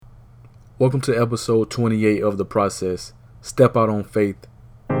Welcome to episode 28 of The Process. Step out on faith.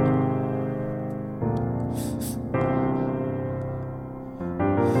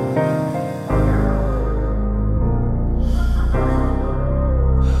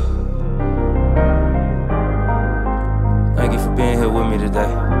 Thank you for being here with me today.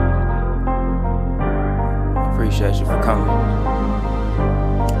 I appreciate you for coming.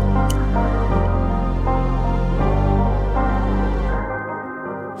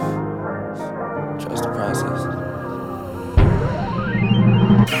 Trust the process.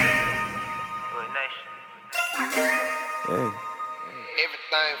 Hey.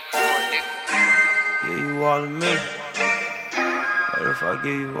 Everything for a nigga. Give you all of me. What if I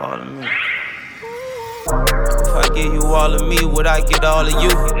give you all of me? If I give you all of me, would I get all of you?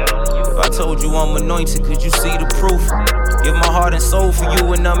 If I told you I'm anointed, could you see the proof? Give my heart and soul for you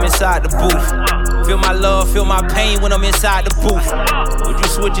when I'm inside the booth. Feel my love, feel my pain when I'm inside the booth. Would you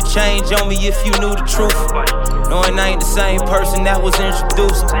switch a change on me if you knew the truth? Knowing I ain't the same person that was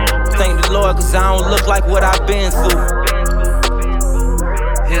introduced. Thank the Lord, cause I don't look like what I've been through.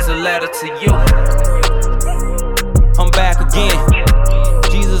 Here's a letter to you. I'm back again.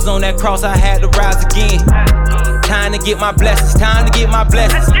 Jesus on that cross, I had to rise again. Time to get my blessings, time to get my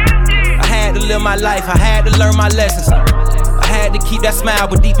blessings. I had to live my life, I had to learn my lessons. I had to keep that smile,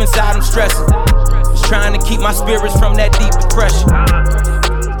 but deep inside I'm stressing. Just trying to keep my spirits from that deep depression.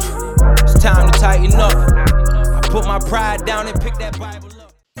 It's time to tighten up. I put my pride down and pick that Bible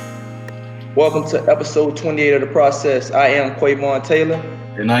up. Welcome to episode 28 of The Process. I am Quavon Taylor.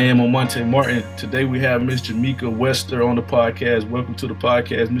 And I am Amonte Martin. Today we have Miss Jamika Wester on the podcast. Welcome to the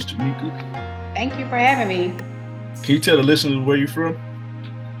podcast, Miss Jamika. Thank you for having me. Can you tell the listeners where you're from?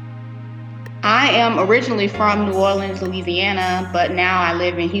 I am originally from New Orleans, Louisiana, but now I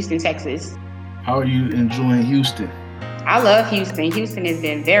live in Houston, Texas. How are you enjoying Houston? I love Houston. Houston has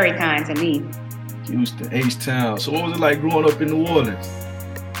been very kind to me. Houston, H-Town. So what was it like growing up in New Orleans?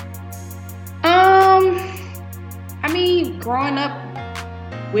 Growing up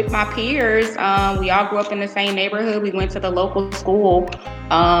with my peers, we all grew up in the same neighborhood. We went to the local school.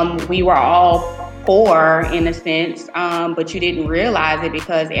 We were all poor in a sense, but you didn't realize it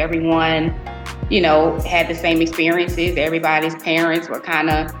because everyone, had the same experiences. Everybody's parents were kind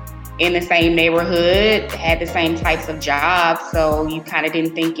of in the same neighborhood, had the same types of jobs, so you kind of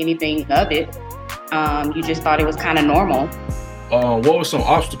didn't think anything of it. You just thought it was kind of normal. What were some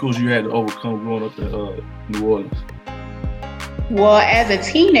obstacles you had to overcome growing up in New Orleans? Well, as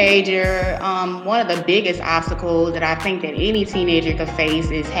a teenager, one of the biggest obstacles that I think that any teenager could face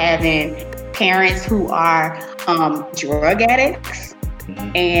is having parents who are drug addicts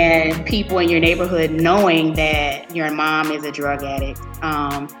and people in your neighborhood knowing that your mom is a drug addict.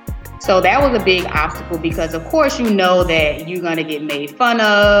 So that was a big obstacle because, of course, you know that you're going to get made fun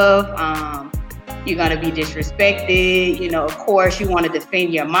of. You're going to be disrespected. Of course, you want to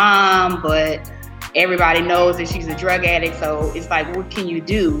defend your mom, but everybody knows that she's a drug addict, so it's like, what can you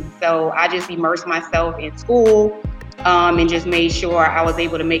do? So I just immersed myself in school and just made sure I was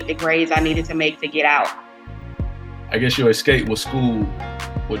able to make the grades I needed to make to get out. I guess your escape was school,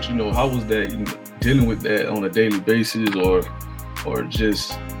 but how was that, dealing with that on a daily basis or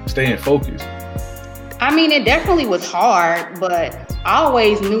just staying focused? It definitely was hard, but I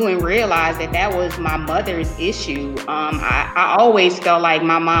always knew and realized that was my mother's issue. I always felt like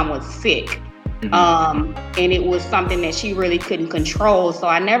my mom was sick. And it was something that she really couldn't control. So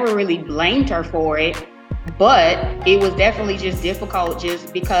I never really blamed her for it, but it was definitely just difficult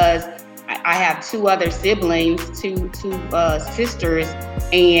just because I have two other siblings, two sisters,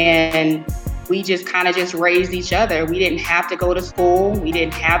 and we just kind of just raised each other. We didn't have to go to school. We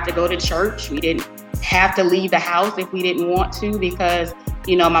didn't have to go to church. We didn't have to leave the house if we didn't want to because,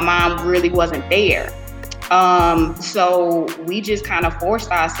 my mom really wasn't there. So we just kind of forced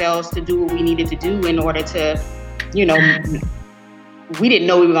ourselves to do what we needed to do in order to, we didn't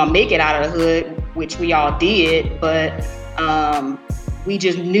know we were going to make it out of the hood, which we all did, but we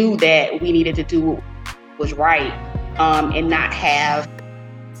just knew that we needed to do what was right and not have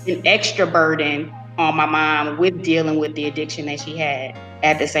an extra burden on my mom with dealing with the addiction that she had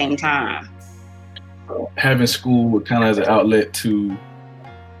at the same time. Having school kind of as an outlet to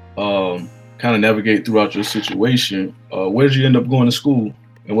kind of navigate throughout your situation. Where did you end up going to school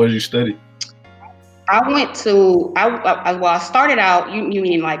and what did you study? I started out, you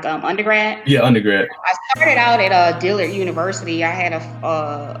mean like undergrad? Yeah, undergrad. I started out at Dillard University. I had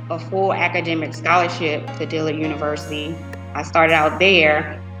a full academic scholarship to Dillard University. I started out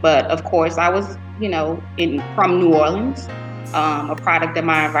there, but of course I was, from New Orleans, a product of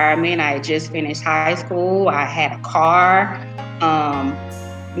my environment. I had just finished high school. I had a car.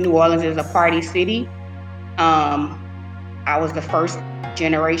 New Orleans is a party city. I was the first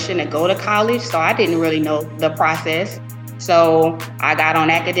generation to go to college, so I didn't really know the process. So I got on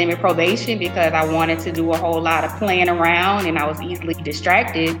academic probation because I wanted to do a whole lot of playing around, and I was easily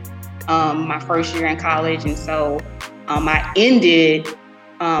distracted my first year in college. And so I ended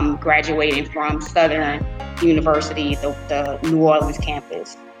graduating from Southern University, the New Orleans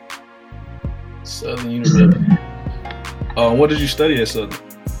campus. Southern University. What did you study at Southern?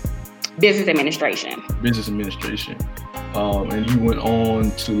 Business administration. Business administration. And you went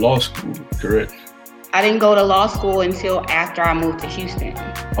on to law school, correct? I didn't go to law school until after I moved to Houston.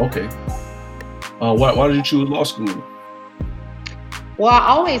 Okay. Why did you choose law school? Well, I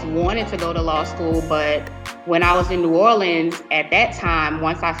always wanted to go to law school, but when I was in New Orleans at that time,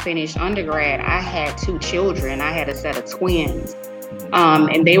 once I finished undergrad, I had 2 children. I had a set of twins,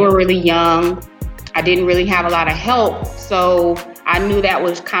 and they were really young. I didn't really have a lot of help, so I knew that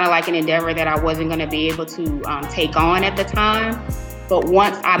was kind of like an endeavor that I wasn't going to be able to take on at the time. But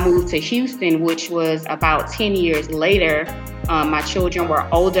once I moved to Houston, which was about 10 years later, my children were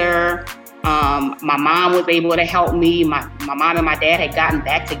older. My mom was able to help me. My mom and my dad had gotten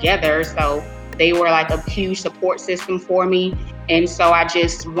back together, so they were like a huge support system for me. And so I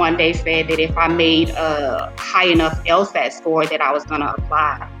just one day said that if I made a high enough LSAT score that I was going to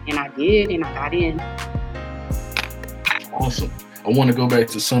apply. And I did, and I got in. Awesome. I want to go back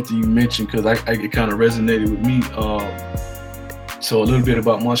to something you mentioned because it kind of resonated with me. So a little bit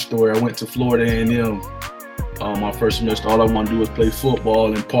about my story. I went to Florida A&M my first semester. All I want to do was play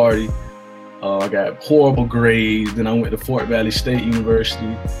football and party. I got horrible grades. Then I went to Fort Valley State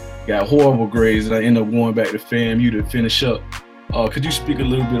University. Got horrible grades, and I ended up going back to FAMU to finish up. Could you speak a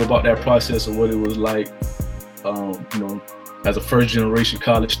little bit about that process of what it was like, as a first generation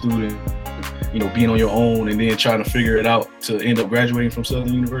college student, being on your own and then trying to figure it out to end up graduating from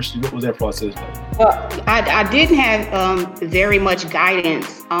Southern University? What was that process like? Well, I didn't have very much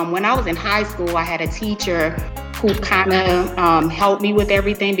guidance. When I was in high school, I had a teacher who kind of helped me with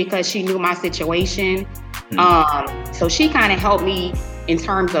everything because she knew my situation. So she kind of helped me in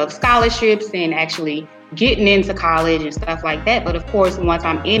terms of scholarships and actually getting into college and stuff like that. But of course, once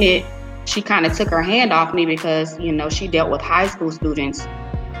I'm in it, she kind of took her hand off me because, she dealt with high school students.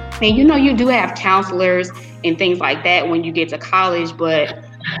 And, you do have counselors and things like that when you get to college, but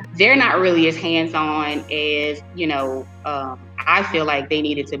they're not really as hands-on as, I feel like they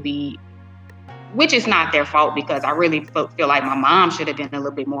needed to be, which is not their fault because I really feel like my mom should have been a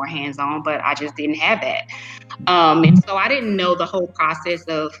little bit more hands-on, but I just didn't have that. And so I didn't know the whole process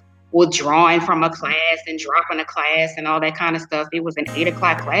of withdrawing from a class and dropping a class and all that kind of stuff. It was an 8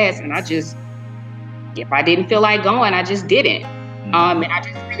 o'clock class, and if I didn't feel like going, I just didn't. And I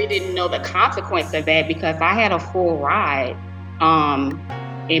just really didn't know the consequence of that because I had a full ride.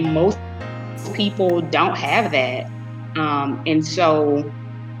 And most people don't have that. And so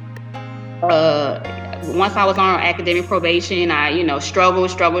once I was on academic probation, I,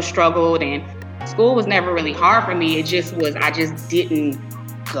 struggled, and school was never really hard for me. It just was, I just didn't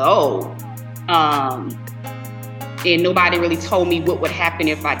go. And nobody really told me what would happen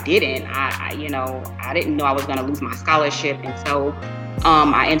if I didn't. I didn't know I was going to lose my scholarship. And so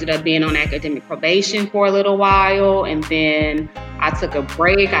I ended up being on academic probation for a little while. And then I took a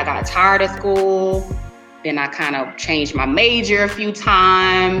break. I got tired of school. Then I kind of changed my major a few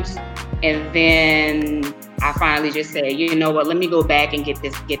times. And then I finally just said, you know what, let me go back and get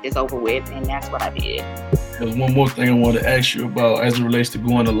this over with. And that's what I did. There's one more thing I wanted to ask you about as it relates to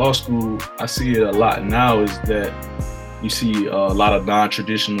going to law school. I see it a lot now is that you see a lot of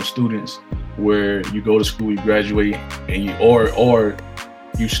non-traditional students where you go to school, you graduate, and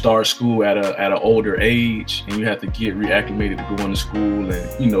you start school at an older age, and you have to get reacclimated to going to school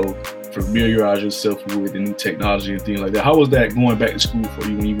and familiarize yourself with the new technology and things like that. How was that going back to school for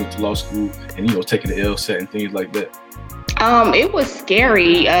you when you went to law school and taking the LSAT and things like that? It was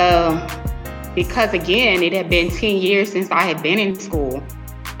scary because again, it had been 10 years since I had been in school.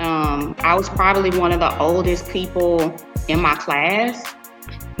 I was probably one of the oldest people in my class.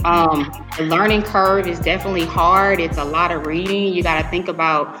 The learning curve is definitely hard. It's a lot of reading. You got to think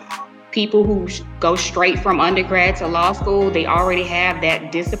about people who go straight from undergrad to law school. They already have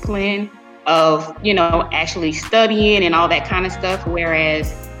that discipline of, actually studying and all that kind of stuff.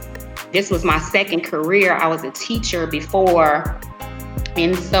 Whereas this was my second career. I was a teacher before.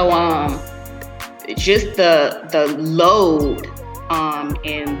 And so just the load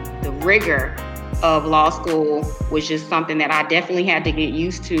and the rigor of law school was just something that I definitely had to get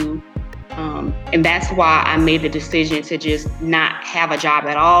used to. And that's why I made the decision to just not have a job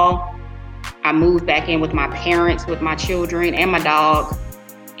at all. I moved back in with my parents, with my children and my dog.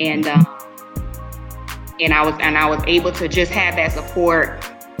 and I was able to just have that support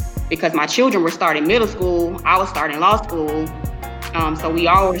because my children were starting middle school, I was starting law school, so we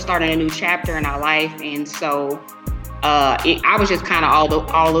all were starting a new chapter in our life, and so I was just kind of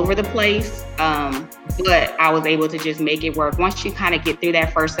all over the place, but I was able to just make it work. Once you kind of get through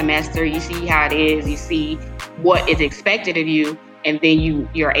that first semester, you see how it is, you see what is expected of you, and then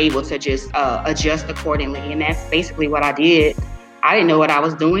you're able to just adjust accordingly. And that's basically what I did. I didn't know what I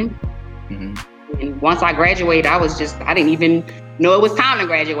was doing. Mm-hmm. And once I graduated, I didn't even know it was time to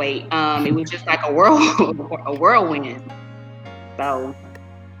graduate. It was just like a whirlwind. So,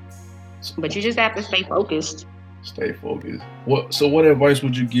 but you just have to stay focused. Stay focused. What advice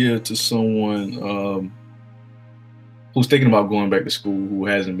would you give to someone who's thinking about going back to school, who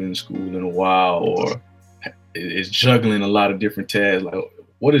hasn't been to school in a while, or is juggling a lot of different tasks? Like,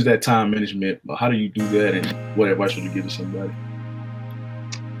 what is that time management? How do you do that, and what advice would you give to somebody?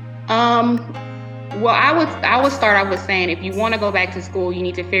 Well, I would start off with saying, if you want to go back to school, you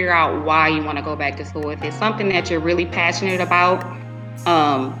need to figure out why you want to go back to school. If it's something that you're really passionate about,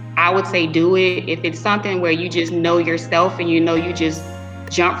 I would say do it. If it's something where you just know yourself and you just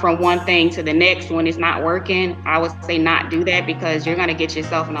jump from one thing to the next when it's not working, I would say not do that, because you're going to get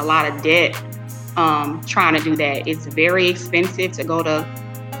yourself in a lot of debt trying to do that. It's very expensive to go to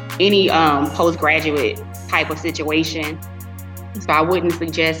any postgraduate type of situation. So I wouldn't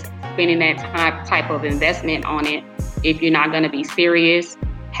suggest spending that type of investment on it if you're not going to be serious.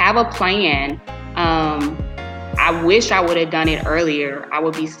 Have a plan. I wish I would have done it earlier. I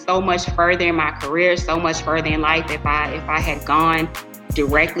would be so much further in my career, so much further in life if I had gone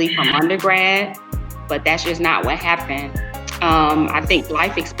directly from undergrad, but that's just not what happened. I think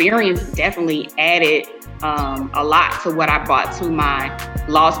life experience definitely added a lot to what I brought to my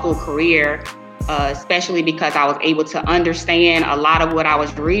law school career, especially because I was able to understand a lot of what I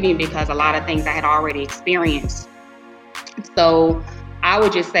was reading, because a lot of things I had already experienced. So I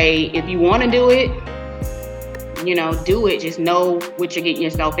would just say, if you want to do it, do it. Just know what you're getting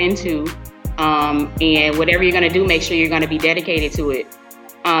yourself into. And whatever you're going to do, make sure you're going to be dedicated to it.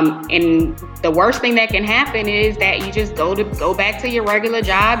 And the worst thing that can happen is that you just go back to your regular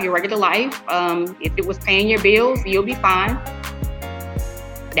job, your regular life. If it was paying your bills, you'll be fine.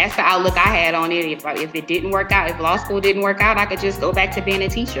 That's the outlook I had on it. If it didn't work out, if law school didn't work out, I could just go back to being a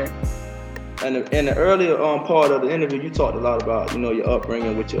teacher. And in the earlier part of the interview, you talked a lot about, your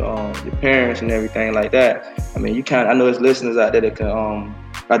upbringing with your parents and everything like that. I mean, I know there's listeners out there that can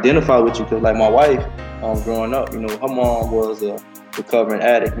identify with you, because like my wife, growing up, her mom was a recovering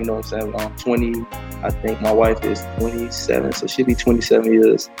addict, 20, I think my wife is 27, so she'll be 27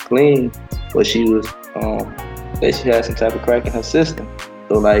 years clean, but she was, she had some type of crack in her system.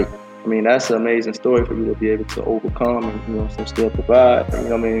 So that's an amazing story for you to be able to overcome and, still provide,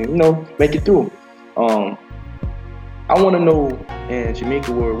 make it through. I want to know, in Jamika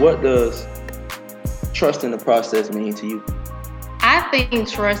word, what does trust in the process mean to you? I think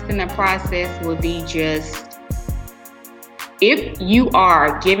trust in the process would be just, if you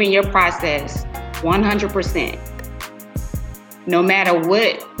are giving your process 100%, no matter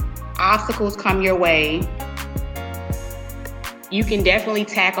what obstacles come your way, you can definitely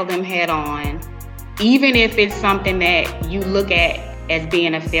tackle them head on, even if it's something that you look at as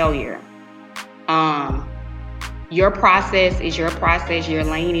being a failure. Your process is your process, your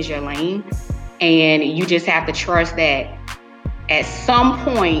lane is your lane, and you just have to trust that at some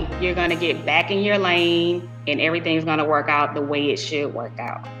point you're gonna get back in your lane and everything's gonna work out the way it should work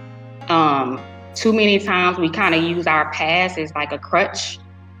out. Too many times we kind of use our past as like a crutch,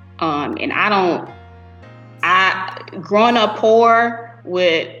 and growing up poor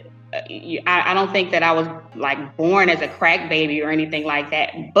I don't think that I was like born as a crack baby or anything like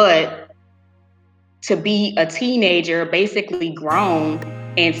that, but to be a teenager, basically grown,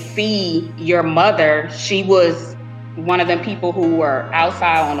 and see your mother, she was one of them people who were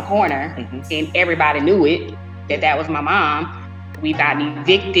outside on the corner, and everybody knew it, that was my mom. We got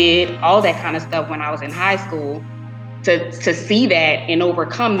evicted, all that kind of stuff when I was in high school. To see that and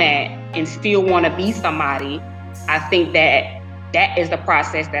overcome that and still want to be somebody, I think that is the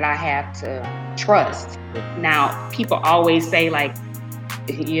process that I have to trust. Now, people always say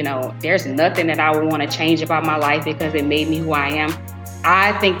there's nothing that I would want to change about my life because it made me who I am.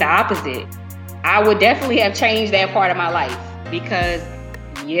 I think the opposite. I would definitely have changed that part of my life, because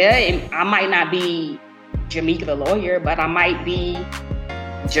I might not be Jamika the lawyer, but I might be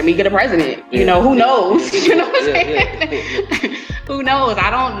Jamika the president. Who knows? You know what I'm saying? Who knows? I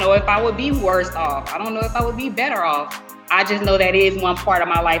don't know if I would be worse off. I don't know if I would be better off. I just know that is one part of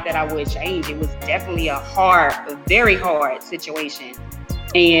my life that I would change. It was definitely a very hard situation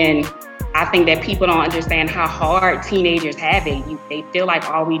And I think that people don't understand how hard teenagers have it. They feel like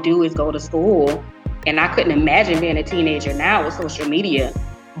all we do is go to school. And I couldn't imagine being a teenager now with social media.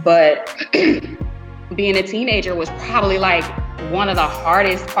 But being a teenager was probably like one of the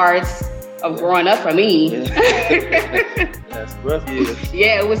hardest parts of growing up for me. Yeah. That's rough years.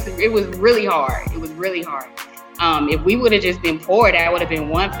 Yeah, it was really hard. It was really hard. If we would have just been poor, that would have been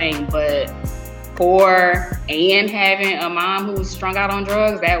one thing. But poor and having a mom who was strung out on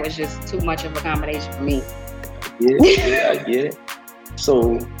drugs, that was just too much of a combination for me. Yeah, I get it.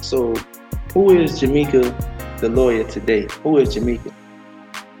 So who is Jamika, the lawyer, today? Who is Jamika?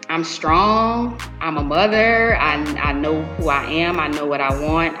 I'm strong. I'm a mother. I know who I am. I know what I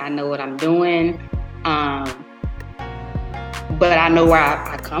want. I know what I'm doing. But I know where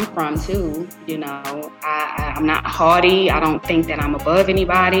I come from too. You know, I'm not haughty. I don't think that I'm above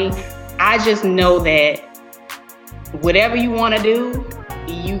anybody. I just know that whatever you want to do,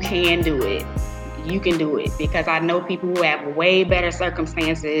 you can do it. You can do it, because I know people who have way better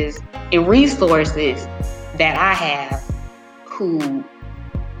circumstances and resources that I have, who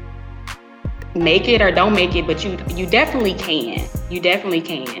make it or don't make it, but you definitely can. You definitely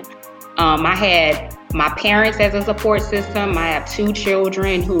can. I had my parents as a support system. I have 2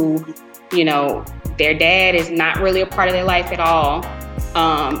 children who, you know, their dad is not really a part of their life at all.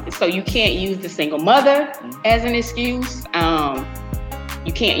 So you can't use the single mother as an excuse.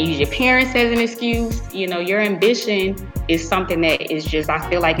 You can't use your parents as an excuse. You know, your ambition is something that is just, I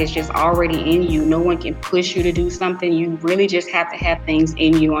feel like it's just already in you. No one can push you to do something. You really just have to have things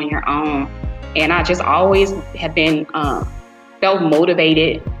in you on your own. And I just always have been, felt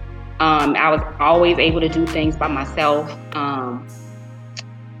motivated. I was always able to do things by myself.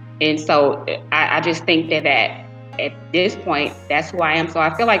 And so I just think that at this point, that's who I am. So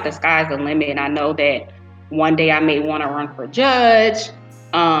I feel like the sky's the limit. And I know that one day I may want to run for judge.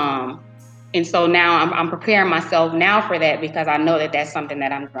 And so now I'm preparing myself now for that, because I know that that's something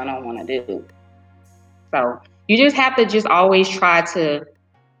that I'm going to want to do. So you just have to just always try to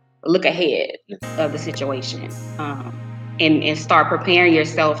look ahead of the situation, and start preparing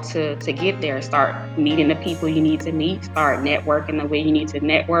yourself to get there. Start meeting the people you need to meet. Start networking the way you need to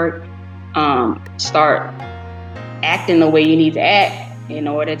network. Start acting the way you need to act in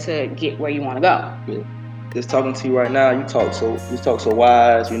order to get where you want to go. Yeah. Just talking to you right now, you talk so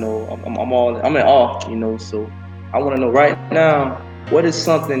wise. You know, I'm in awe. You know, so I want to know right now, what is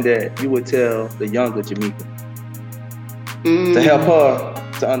something that you would tell the younger Jamika to help her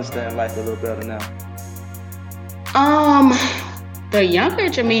to understand life a little better now? The younger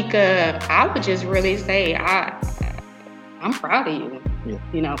Jamika, I would just really say I'm proud of you. Yeah.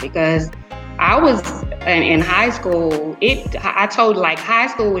 You know, because I was in high school. I told, like, high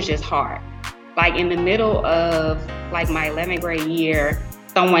school was just hard. Like, in the middle of like my 11th grade year,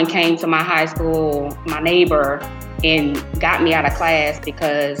 someone came to my high school, my neighbor, and got me out of class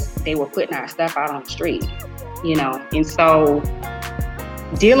because they were putting our stuff out on the street. You know, and so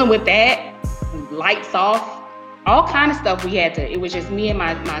dealing with that, lights off, all kind of stuff we had to. It was just me and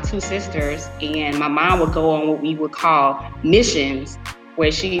my 2 sisters, and my mom would go on what we would call missions,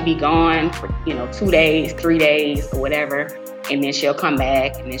 where she'd be gone for, 2 days, 3 days, or whatever, and then she'll come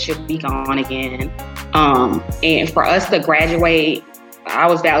back, and then she'll be gone again. And for us to graduate, I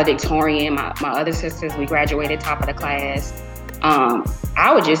was valedictorian. My other sisters, we graduated top of the class.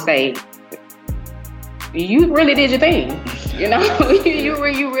 I would just say, you really did your thing. You know,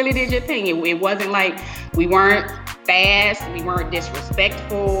 you really did your thing. It wasn't like we weren't fast, we weren't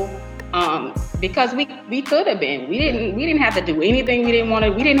disrespectful, because we could have been. We didn't have to do anything we didn't want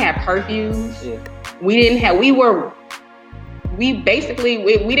to. We didn't have curfews. Yeah. We didn't have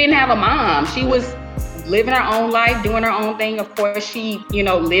a mom. She was living her own life, doing her own thing. Of course, she,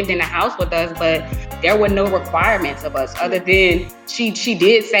 lived in the house with us, but there were no requirements of us other than she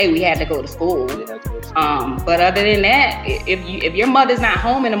did say we had to go to school. But other than that, if your mother's not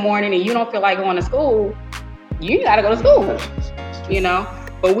home in the morning and you don't feel like going to school, you gotta go to school,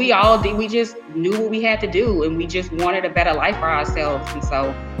 But we all did. We just knew what we had to do, and we just wanted a better life for ourselves. And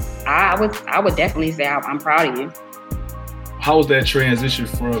so I would definitely say I'm proud of you. How was that transition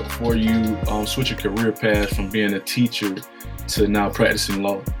for you, switching career path from being a teacher to now practicing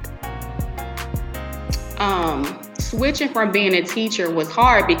law? Switching from being a teacher was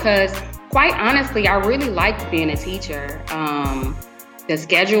hard because, quite honestly, I really liked being a teacher. The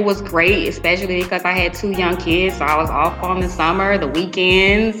schedule was great, especially because I had 2 young kids. So I was off on the summer, the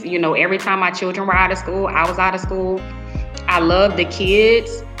weekends. Every time my children were out of school, I was out of school. I loved the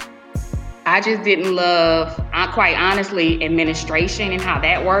kids. I just didn't love, quite honestly, administration and how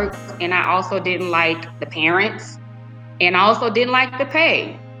that worked. And I also didn't like the parents. And I also didn't like the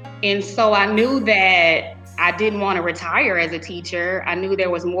pay. And so I knew that I didn't want to retire as a teacher. I knew there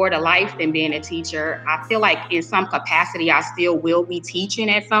was more to life than being a teacher. I feel like in some capacity, I still will be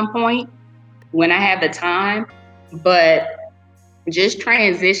teaching at some point when I have the time. But just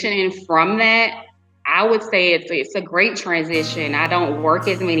transitioning from that, I would say it's a great transition. I don't work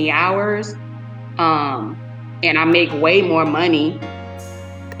as many hours, and I make way more money.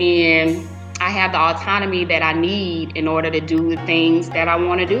 And I have the autonomy that I need in order to do the things that I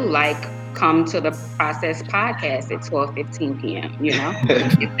want to do, like come to the Process podcast at 12:15 p.m., you know?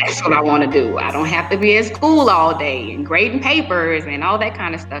 That's what I want to do. I don't have to be at school all day and grading papers and all that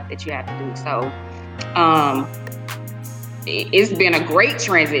kind of stuff that you have to do. So it's been a great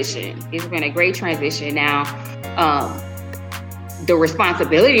transition. It's been a great transition. Now, the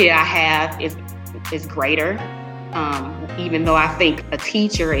responsibility that I have is greater. Even though I think a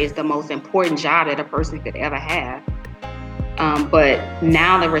teacher is the most important job that a person could ever have. But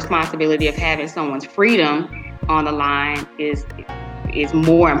now the responsibility of having someone's freedom on the line is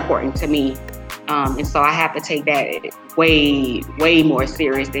more important to me. And so I have to take that way more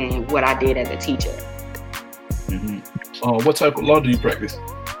serious than what I did as a teacher. Mm-hmm. What type of law do you practice?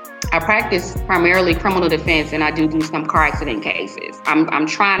 I practice primarily criminal defense, and I do some car accident cases. I'm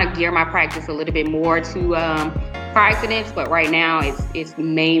trying to gear my practice a little bit more to car accidents, but right now it's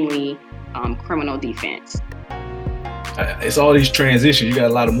mainly criminal defense. It's all these transitions. You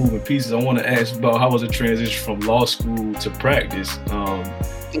got a lot of moving pieces. I want to ask about how was the transition from law school to practice?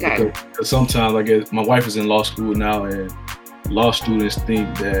 Okay. Because sometimes, I guess, my wife is in law school now, and law students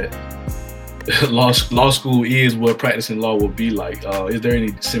think that law school is what practicing law will be like. Is there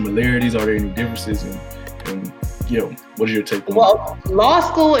any similarities? Are there any differences? And what is your take on that? Law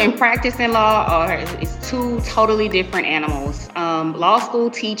school and practicing law is two totally different animals. Law school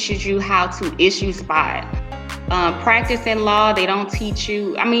teaches you how to issue spot. Practicing law, they don't teach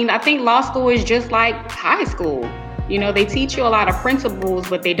you. I mean, I think law school is just like high school. You know, they teach you a lot of principles,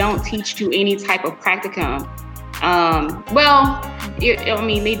 but they don't teach you any type of practicum.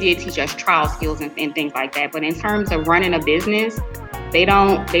 They did teach us trial skills and things like that. But in terms of running a business, they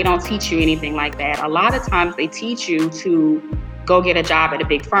don't teach you anything like that. A lot of times they teach you to go get a job at a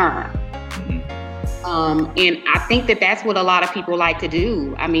big firm. And I think that's what a lot of people like to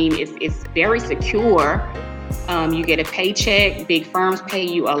do. I mean, it's very secure. You get a paycheck. Big firms pay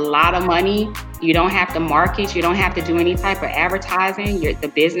you a lot of money. You don't have to market. You don't have to do any type of advertising.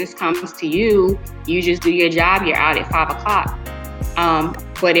 The business comes to you. You just do your job. You're out at 5:00.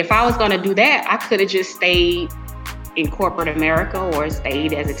 But if I was going to do that, I could have just stayed in corporate America or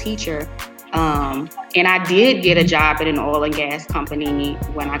stayed as a teacher. And I did get a job at an oil and gas company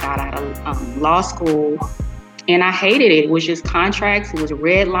when I got out of law school. And I hated it. It was just contracts. It was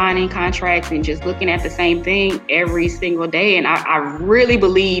redlining contracts and just looking at the same thing every single day. And I really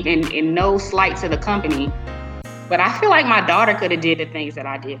believe in no slight to the company, but I feel like my daughter could have did the things that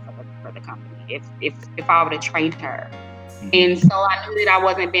I did for the company if I would have trained her. And so I knew that I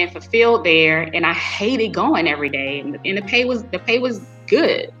wasn't being fulfilled there, and I hated going every day. And the pay was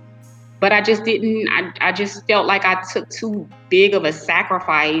good, but I just didn't. I just felt like I took too big of a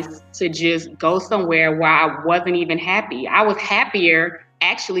sacrifice to just go somewhere where I wasn't even happy. I was happier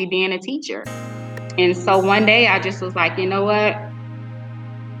actually being a teacher. And so one day I just was like, you know what?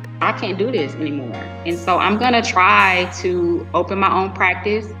 I can't do this anymore. And so I'm going to try to open my own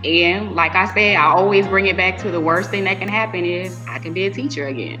practice. And like I said, I always bring it back to the worst thing that can happen is I can be a teacher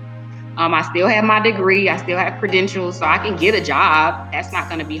again. I still have my degree. I still have credentials, so I can get a job. That's not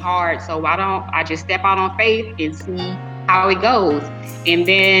going to be hard. So why don't I just step out on faith and see how it goes? And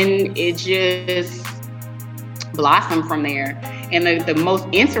then it just blossomed from there. And the most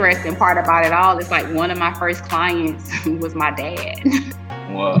interesting part about it all is like one of my first clients was my dad.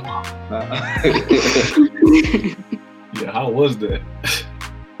 Wow. Yeah, how was that?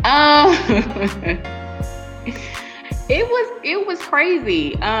 It was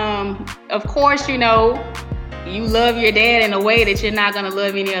crazy. Of course, you love your dad in a way that you're not gonna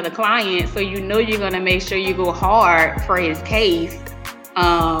love any other client. So you're gonna make sure you go hard for his case.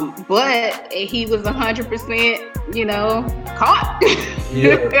 But he was 100%, caught.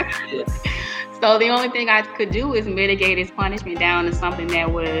 Yeah. So the only thing I could do is mitigate his punishment down to something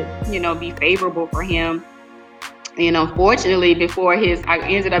that would, be favorable for him. And unfortunately, I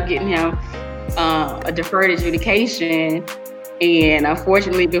ended up getting him a deferred adjudication. And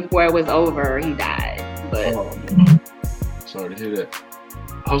unfortunately, before it was over, he died. But sorry to hear that.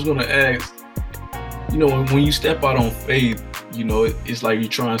 I was gonna ask, when you step out on faith, it's like you're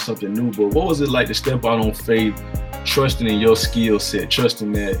trying something new. But what was it like to step out on faith, trusting in your skill set,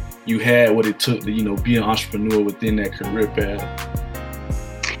 trusting that you had what it took to, you know, be an entrepreneur within that career path?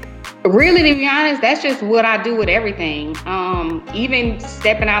 Really, to be honest, that's just what I do with everything. Even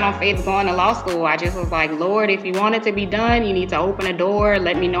stepping out on faith, going to law school, I just was like, Lord, if you want it to be done, you need to open a door.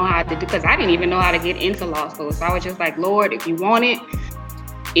 Let me know how to do, because I didn't even know how to get into law school. So I was just like, Lord, if you want it,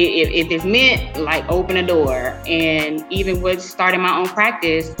 if it's meant, like, open a door. And even with starting my own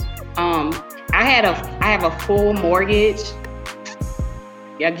practice, I have a full mortgage.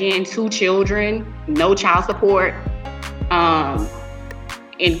 Again, 2 children, no child support.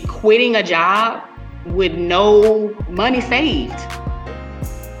 And quitting a job with no money saved.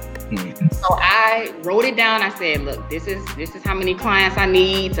 So I wrote it down. I said, look, this is how many clients I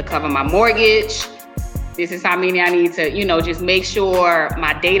need to cover my mortgage. This is how many I need to, you know, just make sure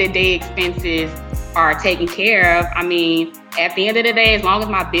my day-to-day expenses are taken care of. I mean, at the end of the day, as long as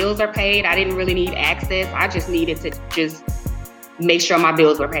my bills are paid, I didn't really need access. I just needed to just make sure my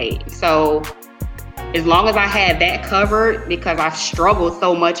bills were paid. So as long as I had that covered, because I've struggled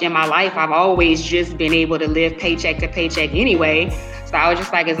so much in my life, I've always just been able to live paycheck to paycheck anyway. So I was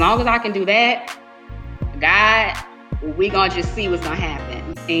just like, as long as I can do that, God, we gonna just see what's gonna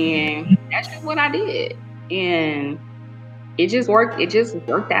happen. And that's just what I did. And it just worked. It just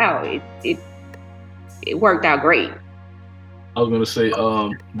worked out. It worked out great. I was gonna say,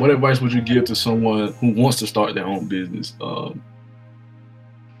 what advice would you give to someone who wants to start their own business?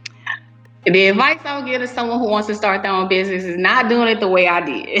 The advice I would give to someone who wants to start their own business is not doing it the way I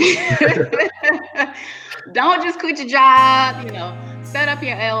did. Don't just quit your job, you know, set up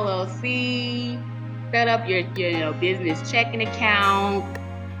your LLC, set up your business checking account,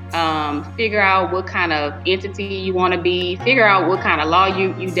 figure out what kind of entity you want to be, figure out what kind of law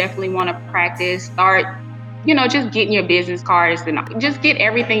you definitely want to practice, start, you know, just getting your business cards and just get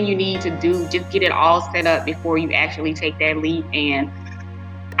everything you need to do, just get it all set up before you actually take that leap. And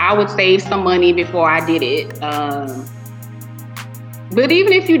I would save some money before I did it. But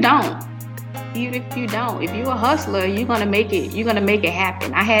even if you don't, if you're a hustler, you're gonna make it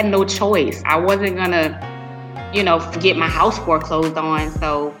happen. I had no choice. I wasn't gonna, you know, get my house foreclosed on.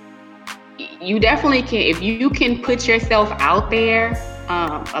 So you definitely can, if you can put yourself out there.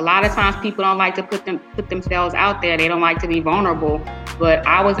 A lot of times people don't like to put themselves out there. They don't like to be vulnerable. But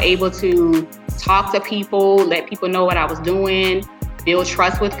I was able to talk to people, let people know what I was doing, build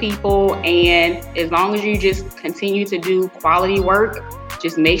trust with people, and as long as you just continue to do quality work,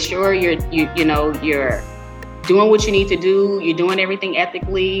 just make sure you're doing what you need to do, you're doing everything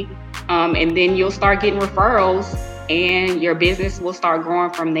ethically, and then you'll start getting referrals, and your business will start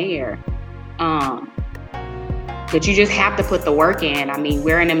growing from there. But you just have to put the work in. I mean,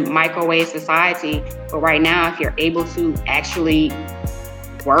 we're in a microwave society, but right now, if you're able to actually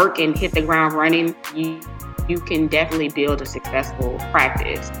work and hit the ground running, you can definitely build a successful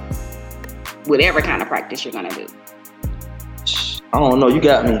practice, whatever kind of practice you're gonna do. I don't know. You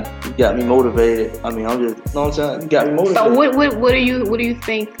got me motivated. I mean, I'm just, you know what I'm saying? You got me motivated. So what do you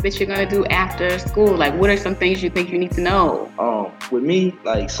think that you're gonna do after school? Like, what are some things you think you need to know? With me,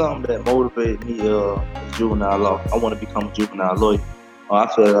 like, something that motivated me is juvenile law. I want to become a juvenile lawyer. I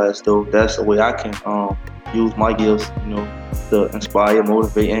feel like that's the way I can use my gifts, you know, to inspire,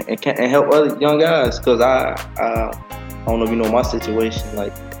 motivate, and help other young guys. Because I don't know if you know my situation.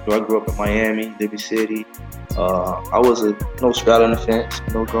 Like, I grew up in Miami, Liberty City. I was no straddling the fence,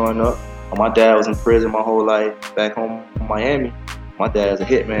 you know, growing up. My dad was in prison my whole life back home in Miami. My dad's a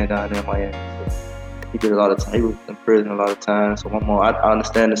hitman down there in Miami. So he did a lot of time. He was in prison a lot of times. So my mom, I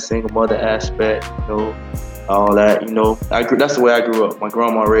understand the single mother aspect, you know, all that, you know. That's the way I grew up. My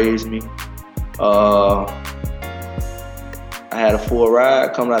grandma raised me. I had a full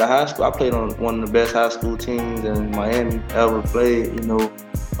ride coming out of high school. I played on one of the best high school teams in Miami ever played, you know.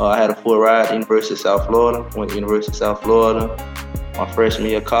 I had a full ride at University of South Florida. Went to University of South Florida. My freshman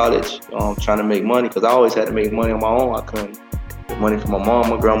year of college, trying to make money, because I always had to make money on my own. I couldn't get money from my mom.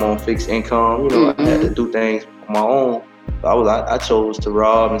 My grandma on fixed income. You know, I had to do things on my own. So I chose to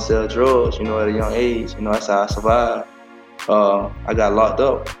rob and sell drugs, you know, at a young age. You know, that's how I survived. I got locked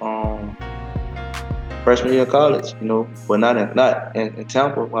up freshman year of college, you know, but not in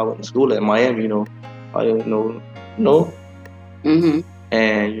Tampa. I went to school at Miami, you know. Mm-hmm.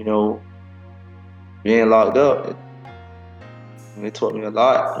 And, you know, being locked up, it taught me a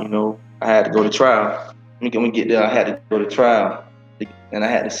lot. You know, I had to go to trial. When we get there, I had to go to trial, and I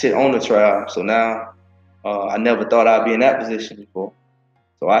had to sit on the trial. So now, I never thought I'd be in that position before.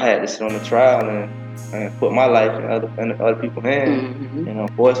 So I had to sit on the trial and put my life in other people's hands. Mm-hmm. And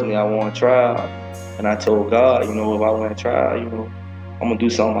unfortunately, I won trial. And I told God, you know, if I win trial, you know, I'm gonna do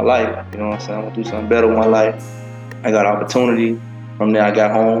something in my life. You know what I'm saying? I'm gonna do something better with my life. I got opportunity. From there, I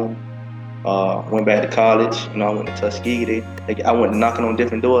got home. Went back to college. I went to Tuskegee. I went knocking on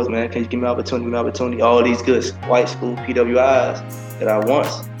different doors, man. Can you give me opportunity? Give me opportunity. All these good white school PWIs that I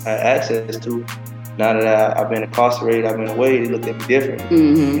once had access to. Now that I've been incarcerated, I've been away, they looked at me different.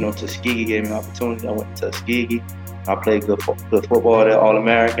 Tuskegee gave me opportunity. I went to Tuskegee. I played good football there,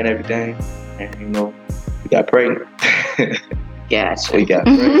 All-American, everything. And, we got pregnant. Gotcha. We got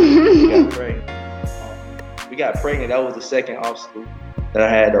pregnant. That was the second obstacle that I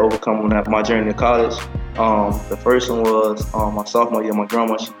had to overcome on my journey to college. The first one was my sophomore year. My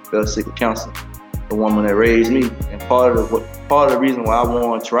grandma, she fell sick with cancer. The woman that raised me, and part of the reason why I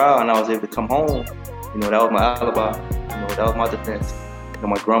won trial and I was able to come home, that was my alibi. That was my defense.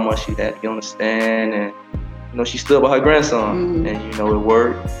 My grandma, she had to get on the stand, and she stood by her grandson, and it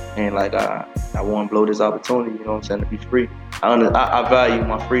worked. And like I want to blow this opportunity, to be free. I value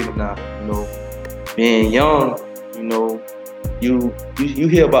my freedom now. Being young, you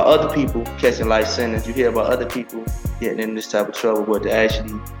hear about other people catching life sentence. You hear about other people getting in this type of trouble, but to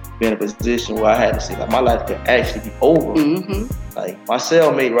actually be in a position where I had to say, like, my life could actually be over. Like my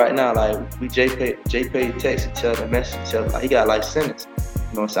cellmate right now, like we JPay text each other, message each other. Like he got life sentence.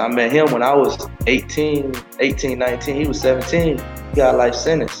 So I met him when I was 18, 19. He was 17. He got life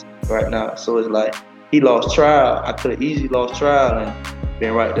sentence right now. So it's like he lost trial. I could have easily lost trial and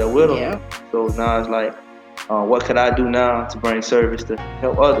been right there with him. Yeah. So now it's like, what could I do now to bring service to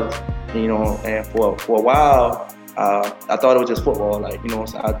help others? And for a while, I thought it was just football. Like,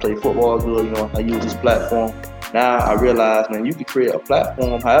 so I play football good. I use this platform. Now I realize, man, you can create a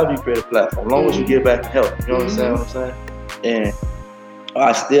platform however you create a platform, as long as you give back and help. You know what I'm saying? And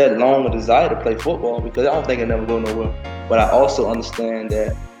I still had a long desire to play football because I don't think I never go nowhere. But I also understand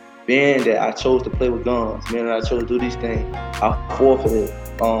that being that I chose to play with guns, being that I chose to do these things, I forfeited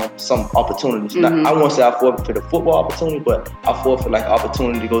some opportunities. Now, I won't say I forfeited the football opportunity, but I forfeited like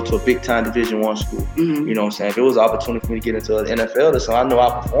opportunity to go to a big time Division I school. You know what I'm saying? If it was an opportunity for me to get into the NFL or something, I know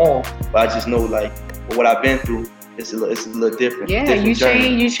I perform, but I just know like what I've been through. It's a little different. Yeah, you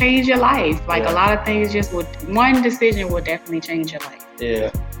change your life. Like a lot of things, one decision will definitely change your life.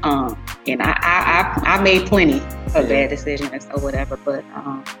 Yeah. And I made plenty of bad decisions or whatever, but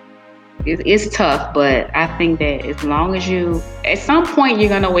it's tough. But I think that as long as at some point you're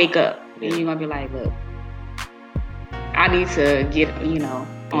gonna wake up and you're gonna be like, look, I need to get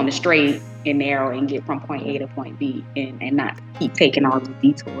on the straight and narrow and get from point A to point B and not keep taking all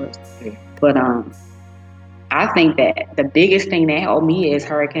these detours. Yeah. But I think that the biggest thing that helped me is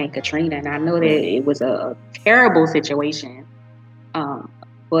Hurricane Katrina, and I know that it was a terrible situation,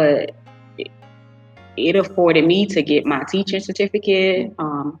 but it afforded me to get my teaching certificate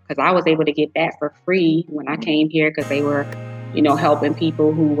because I was able to get that for free when I came here because they were, helping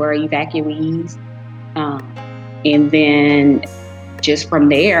people who were evacuees, and then just from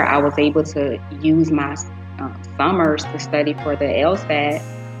there, I was able to use my summers to study for the LSAT,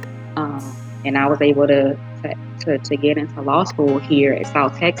 and I was able to get into law school here at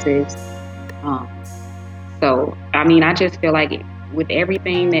South Texas. So, I mean, I just feel like with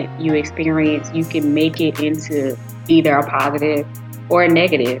everything that you experience, you can make it into either a positive or a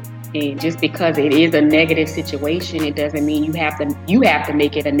negative. And just because it is a negative situation, it doesn't mean you have to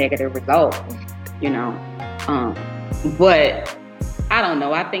make it a negative result, But I don't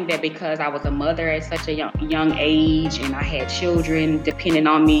know. I think that because I was a mother at such a young age and I had children depending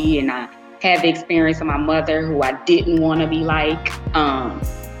on me and I had the experience of my mother who I didn't want to be like,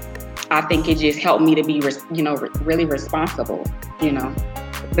 I think it just helped me to be, really responsible,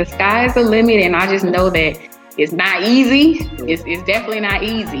 The sky is the limit, and I just know that it's not easy. It's definitely not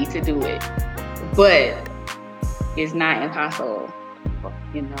easy to do it, but it's not impossible.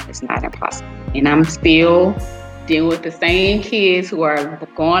 It's not impossible. And I'm still dealing with the same kids who are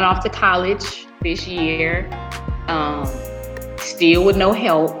going off to college this year, still with no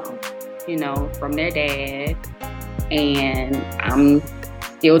help, from their dad. And I'm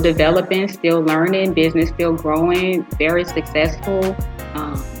still developing, still learning, business still growing, very successful.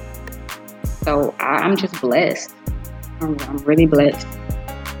 So I'm just blessed. I'm really blessed.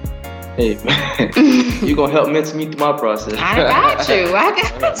 Hey, man, you're going to help mentor me through my process. I got you.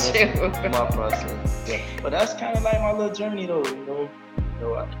 My process. Yeah. But that's kind of like my little journey, though,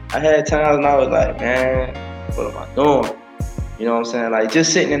 I had times when I was like, man, what am I doing? You know what I'm saying? Like,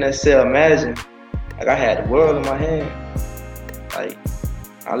 just sitting in that cell, imagine, like, I had the world in my hand. Like,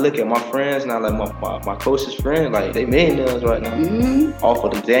 I look at my friends now, like, my closest friend, like, they millionaires right now. Off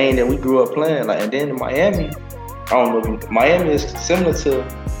of the game that we grew up playing. Like, and then in Miami, I don't know, Miami is similar to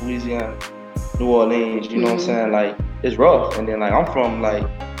Louisiana, New Orleans, you know what I'm saying? Like, it's rough. And then, like, I'm from, like,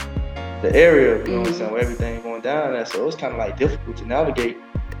 the area, you know what I'm saying, where everything going down there. So it was kind of like difficult to navigate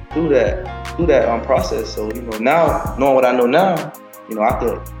through that process. So, you know, now, knowing what I know now, you know, I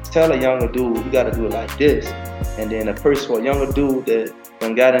could tell a younger dude, you got to do it like this. And then a person, a younger dude that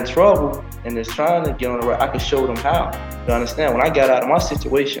done got in trouble and is trying to get on the right, I could show them how. You understand? When I got out of my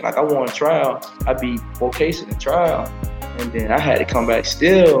situation, like I won a trial, I beat 4 cases in trial. And then I had to come back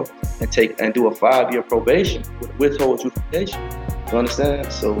still and do a 5-year probation with withhold justification. You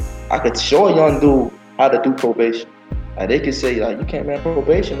understand? So I could show a young dude how to do probation. Like they could say, like, you can't man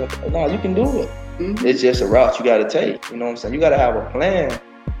probation. No, you can do it. Mm-hmm. It's just a route you got to take. You know what I'm saying? You got to have a plan.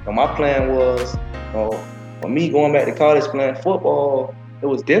 And my plan was, you know, for me going back to college playing football, it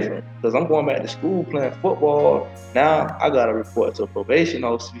was different because I'm going back to school playing football. Now I got to report to a probation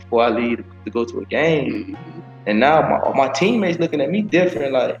officer before I leave to go to a game. Mm-hmm. And now my teammates looking at me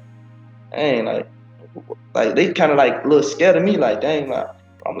different, like, dang, like they kind of like a little scared of me, like, dang, like,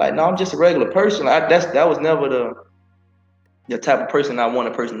 I'm like, no, I'm just a regular person. Like, that was never the type of person I want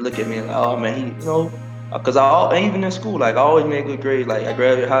a person to look at me and like, oh man, he, you know, because even in school, like I always made good grades. Like I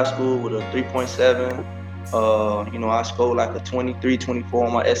graduated high school with a 3.7. You know, I scored like a 23, 24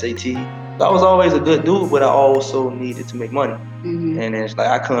 on my SAT. So I was always a good dude, but I also needed to make money. Mm-hmm. And it's like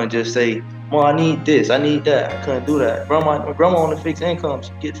I couldn't just say, Mom, I need this, I need that. I couldn't do that. My grandma on a fixed income,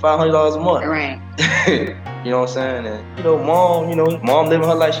 she get $500 a month. Right. You know what I'm saying? And you know, mom living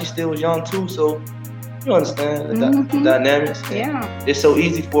her life, she still was young too, so you understand the dynamics. Yeah. It's so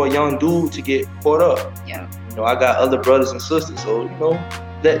easy for a young dude to get caught up. Yeah. You know, I got other brothers and sisters, so you know,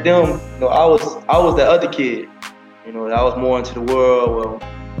 let them. You know, I was that other kid. You know, I was more into the world. Well,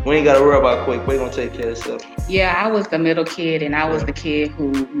 we ain't got to worry about Quake. Quake gonna take care of itself. Yeah, I was the middle kid, and I was the kid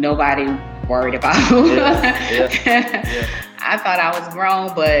who nobody worried about. Yeah. I thought I was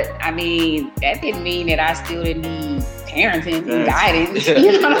grown, but I mean, that didn't mean that I still didn't need parenting and guidance. Yeah.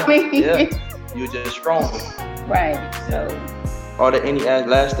 You know what I mean? Yeah. You're just stronger. Right. So, are there any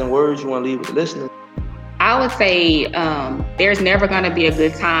lasting words you want to leave with the listeners? I would say there's never going to be a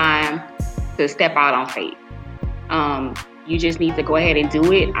good time to step out on faith. You just need to go ahead and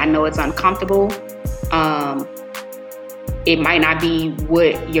do it. I know it's uncomfortable. It might not be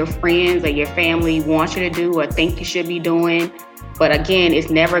what your friends or your family want you to do or think you should be doing. But again, it's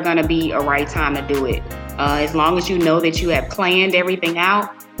never going to be a right time to do it. As long as you know that you have planned everything out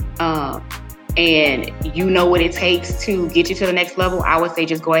and you know what it takes to get you to the next level, I would say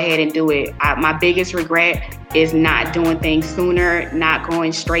just go ahead and do it. My biggest regret is not doing things sooner, not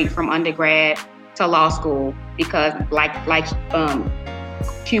going straight from undergrad to law school, because like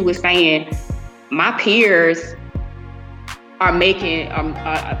Q was saying, my peers are making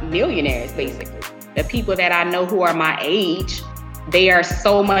millionaires, basically. The people that I know who are my age, they are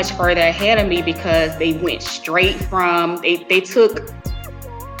so much further ahead of me because they went straight from, they took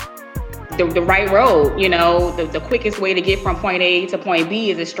the right road. You know, the quickest way to get from point A to point B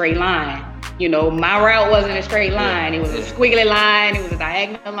is a straight line. You know, my route wasn't a straight line. It was a squiggly line. It was a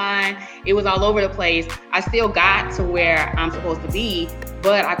diagonal line. It was all over the place. I still got to where I'm supposed to be,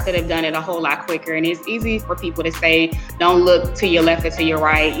 but I could have done it a whole lot quicker. And it's easy for people to say, don't look to your left or to your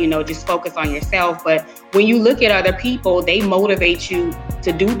right, you know, just focus on yourself. But when you look at other people, they motivate you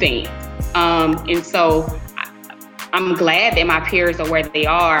to do things. And so I'm glad that my peers are where they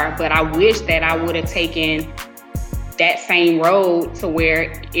are, but I wish that I would have taken that same road to where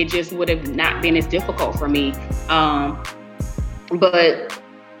it just would have not been as difficult for me. But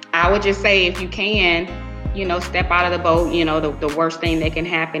I would just say, if you can, you know, step out of the boat. You know, the worst thing that can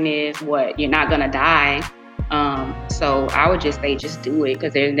happen is you're not going to die. So I would just say, just do it,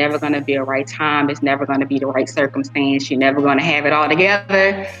 because there's never going to be a right time. It's never going to be the right circumstance. You're never going to have it all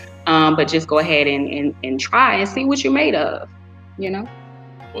together. But just go ahead and try and see what you're made of, you know?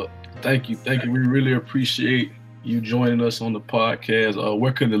 Well, thank you. We really appreciate you joining us on the podcast.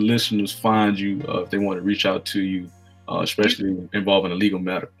 Where can the listeners find you if they want to reach out to you, especially involving a legal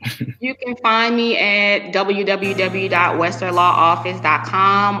matter? You can find me at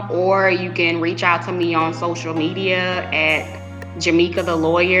www.westerlawoffice.com, or you can reach out to me on social media at Jamika the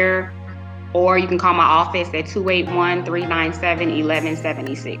Lawyer, or you can call my office at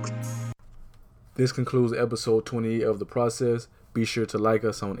 281-397-1176. This concludes episode 28 of The Process. Be sure to like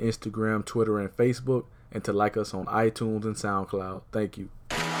us on Instagram, Twitter, and Facebook, and to like us on iTunes and SoundCloud. Thank you.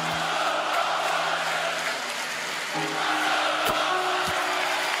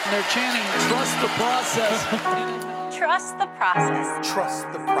 They're chanting, trust the process. Trust the process.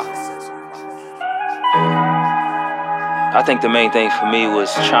 Trust the process. I think the main thing for me was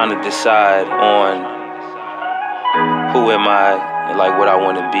trying to decide on who am I and like what I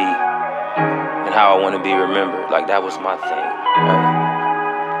want to be and how I want to be remembered. Like that was my thing, right?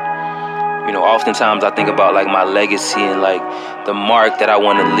 You know, oftentimes I think about like my legacy and like the mark that I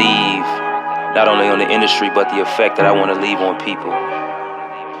want to leave, not only on the industry, but the effect that I want to leave on people.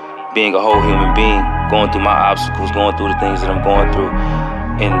 Being a whole human being, going through my obstacles, going through the things that I'm going through,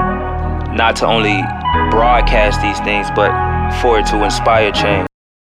 and not to only broadcast these things, but for it to inspire change.